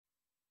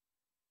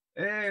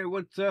Hey,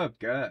 what's up,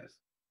 guys?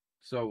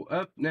 So,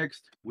 up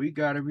next, we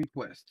got a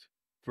request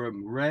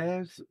from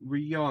Raz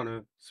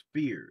Rihanna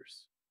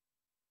Spears.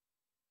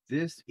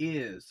 This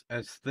is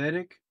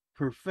Aesthetic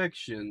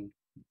Perfection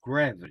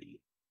Gravity.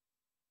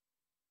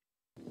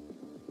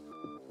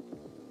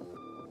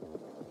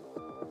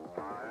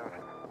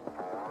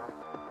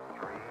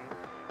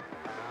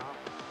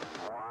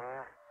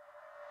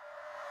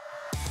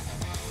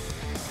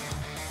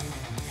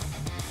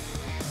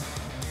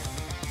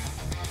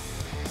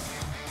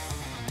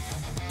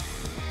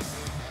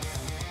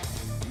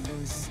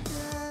 The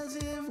stars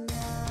have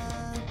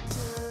not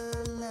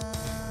aligned.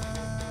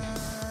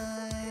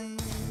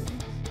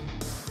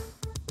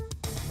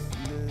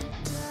 The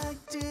dark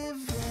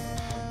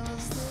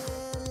devours the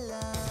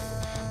light.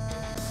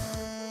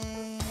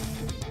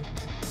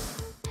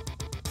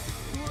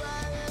 I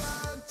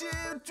long to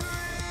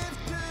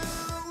drift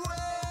away.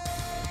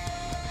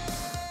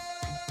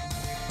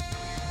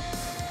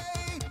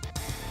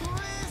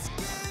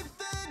 Escape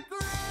the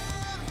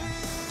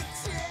gravity.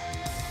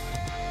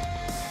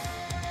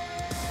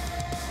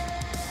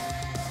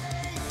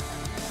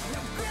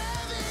 No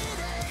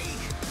gravity,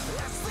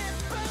 I slip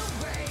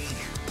away.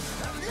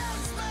 I've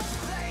lost my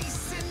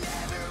place and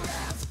never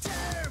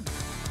after.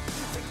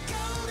 The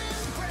golden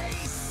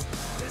embrace,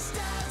 the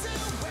stars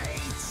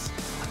await.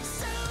 I'm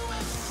so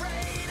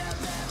afraid of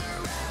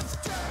ever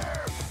after.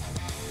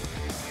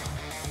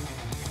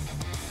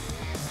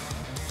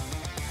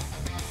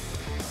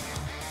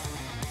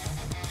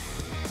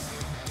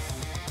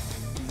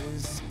 The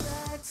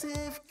sparks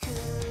have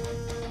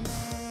come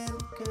and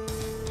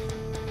gone.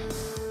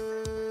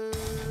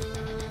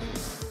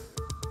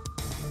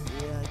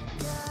 I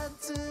got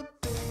to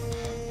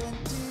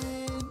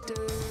abandoned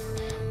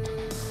earth.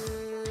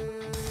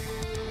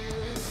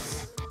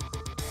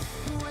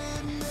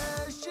 When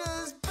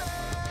ashes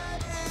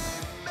burn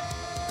in May,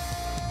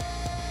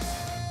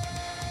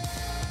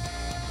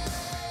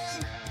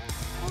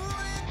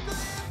 when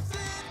glimpse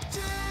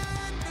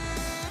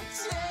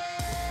eternity.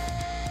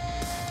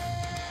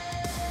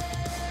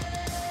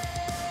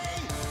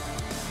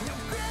 No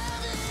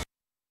gravity.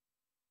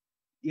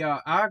 Yeah,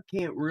 I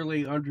can't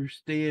really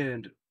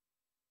understand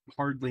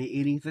hardly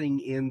anything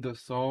in the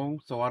song,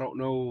 so I don't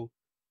know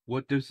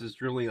what this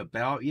is really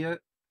about yet.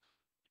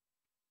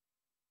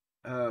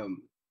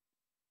 Um,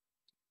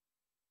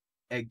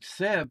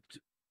 except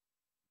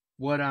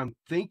what I'm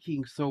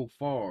thinking so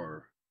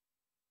far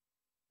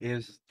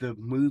is the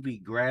movie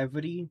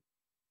Gravity,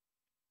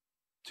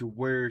 to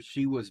where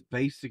she was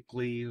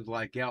basically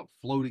like out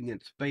floating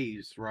in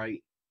space,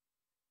 right?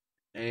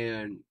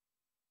 And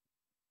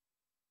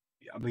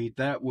I mean,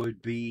 that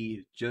would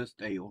be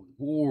just a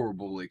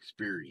horrible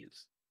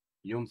experience.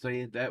 You know what I'm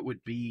saying? That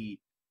would be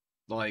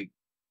like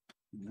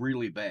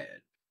really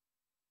bad.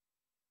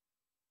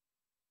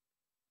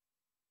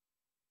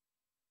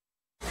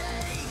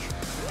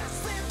 I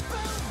slip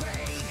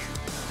away.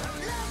 I've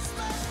lost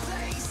my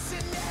place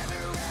and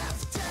never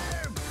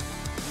after.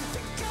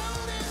 The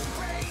golden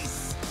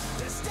embrace,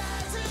 the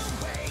stars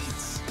await.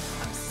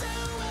 I'm so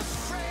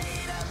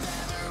afraid of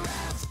ever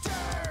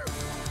after.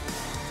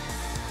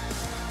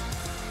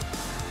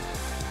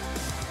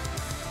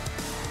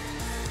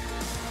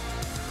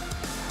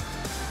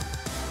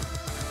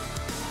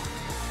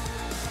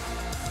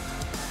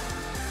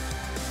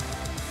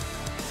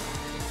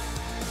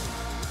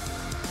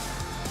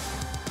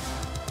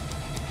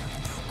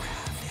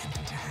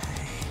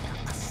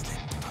 I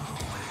slip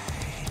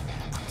away.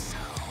 I'm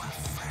so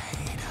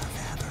afraid of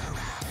ever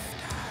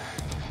after.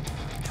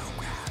 No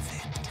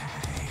gravity.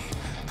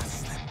 I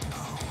slip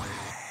away.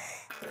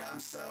 I'm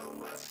so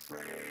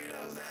afraid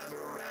of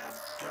ever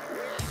after.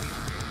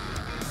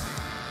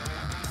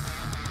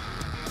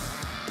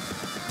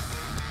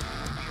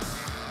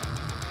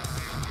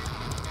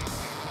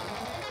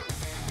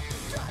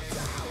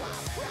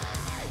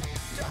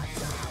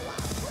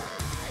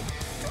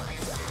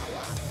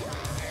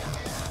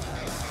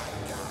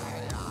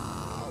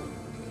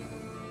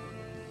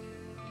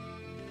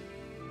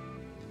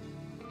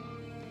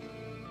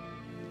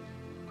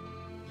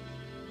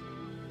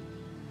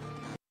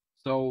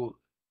 So,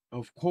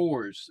 of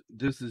course,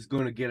 this is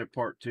going to get a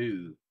part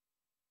two,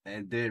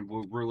 and then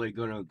we're really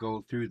going to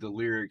go through the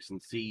lyrics and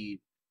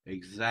see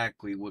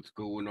exactly what's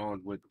going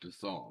on with the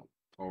song.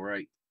 All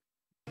right.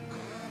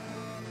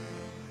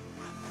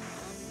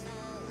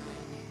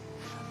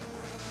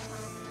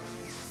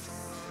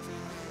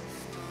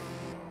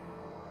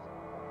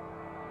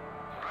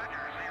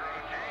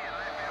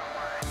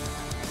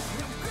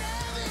 No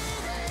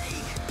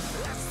gravity,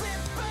 I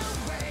slip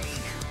away.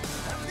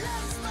 I've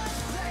lost my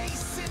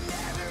place and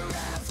never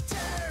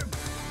after.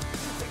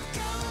 The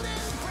golden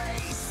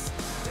embrace,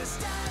 the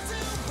stars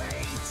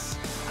await.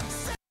 I'm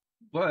so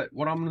But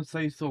what I'm going to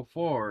say so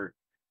far,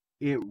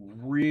 it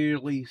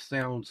really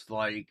sounds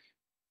like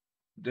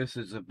this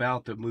is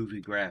about the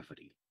movie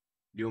Gravity.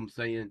 You know what I'm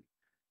saying?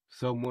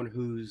 Someone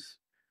who's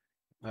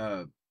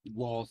uh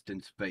lost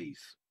in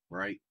space,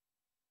 right?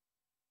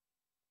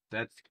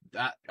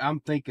 I'm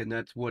thinking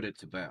that's what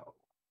it's about.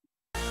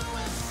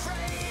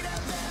 afraid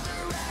of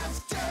ever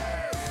after.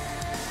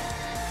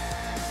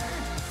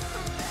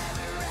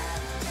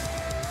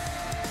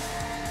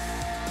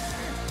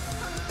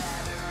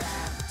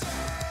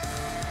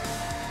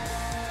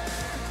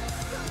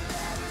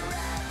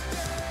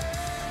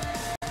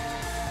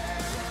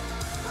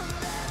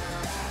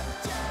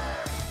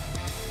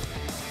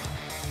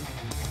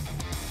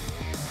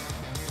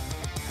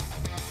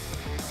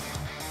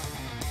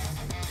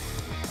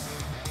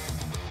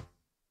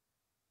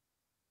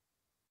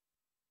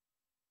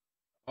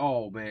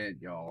 Oh man,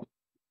 y'all.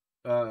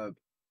 Uh,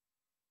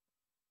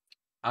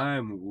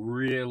 I'm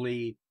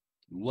really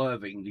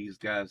loving these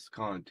guys'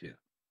 content.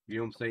 You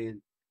know what I'm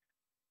saying?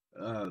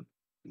 Uh,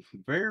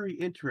 very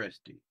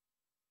interesting.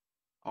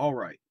 All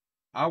right.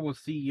 I will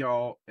see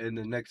y'all in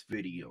the next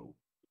video.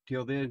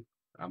 Till then,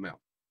 I'm out.